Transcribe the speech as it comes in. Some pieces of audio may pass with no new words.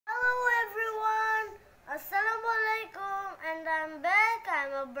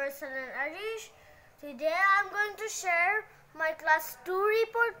Rebeka'S and Aarish. Today I'm going to share my class 2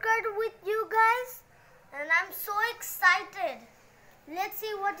 report card with you guys, and I'm so excited. Let's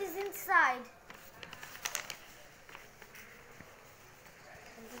see what is inside.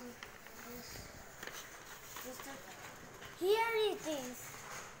 Here it is.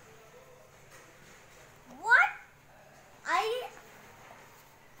 What?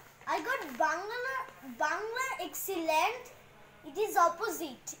 I got Bangla excellent. It is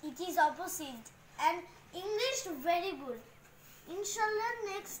opposite. And English very good. Inshallah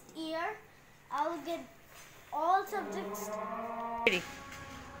next year I'll get all subjects. Ready.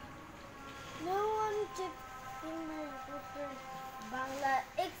 No one checked in my report. Bangla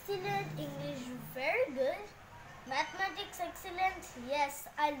excellent. English very good. Mathematics excellent. Yes,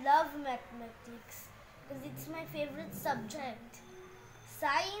 I love mathematics because it's my favorite subject.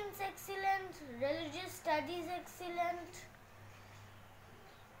 Science excellent. Religious studies excellent.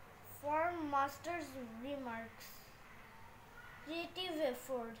 For master's remarks. Creative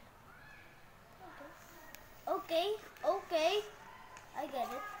effort. Okay. I get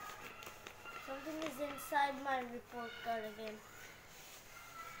it. Something is inside my report card again.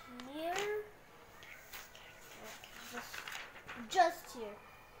 Here. Just here.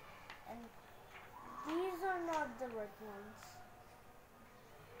 And these are not the right ones.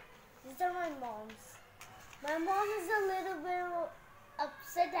 These are my mom's. My mom is a little bit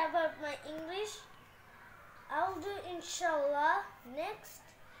upset about my English. I'll do inshallah next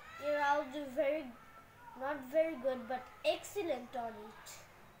year. I'll do not very good but excellent on it.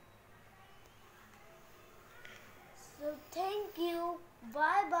 So thank you.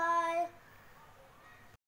 Bye bye.